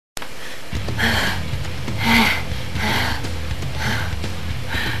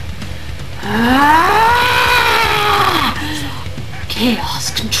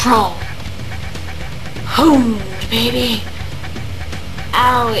control. Honed, baby.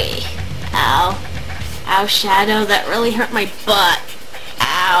 Owie. Ow. Ow, Shadow, that really hurt my butt.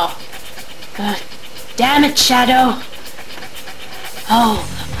 Ow. Damn it, Shadow. Oh,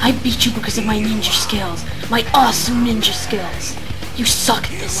 I beat you because of my ninja skills. My awesome ninja skills. You suck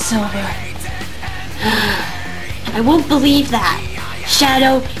at this, Silver. I won't believe that.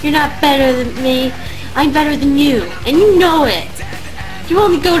 Shadow, you're not better than me. I'm better than you, and you know it. You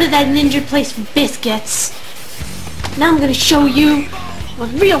only go to that ninja place for biscuits. Now I'm gonna show you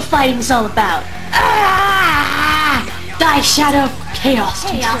what real fighting's all about. Ah! Die, Shadow.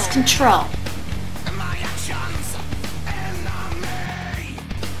 Chaos control.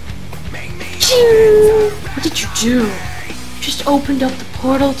 Ching! What did you do? Just opened up the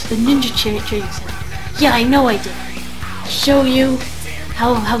portal to the ninja training center. Yeah, I know I did. Show you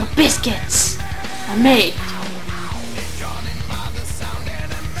how the biscuits are made.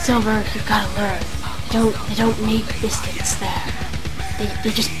 Silver, you've got to learn. They don't make biscuits there.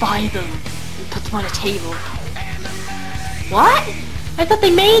 They just buy them and put them on a table. What? I thought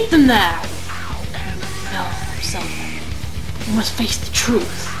they made them there. No, Silver. You must face the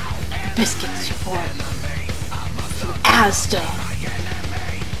truth. The biscuits you bought from ASDA.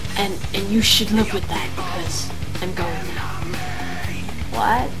 And you should live with that because I'm going now.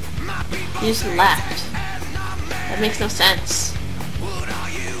 What? You just left. That makes no sense.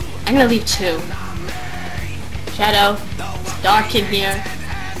 I'm gonna leave too. Shadow, it's dark in here.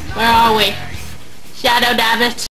 Where are we? Shadow, damn it.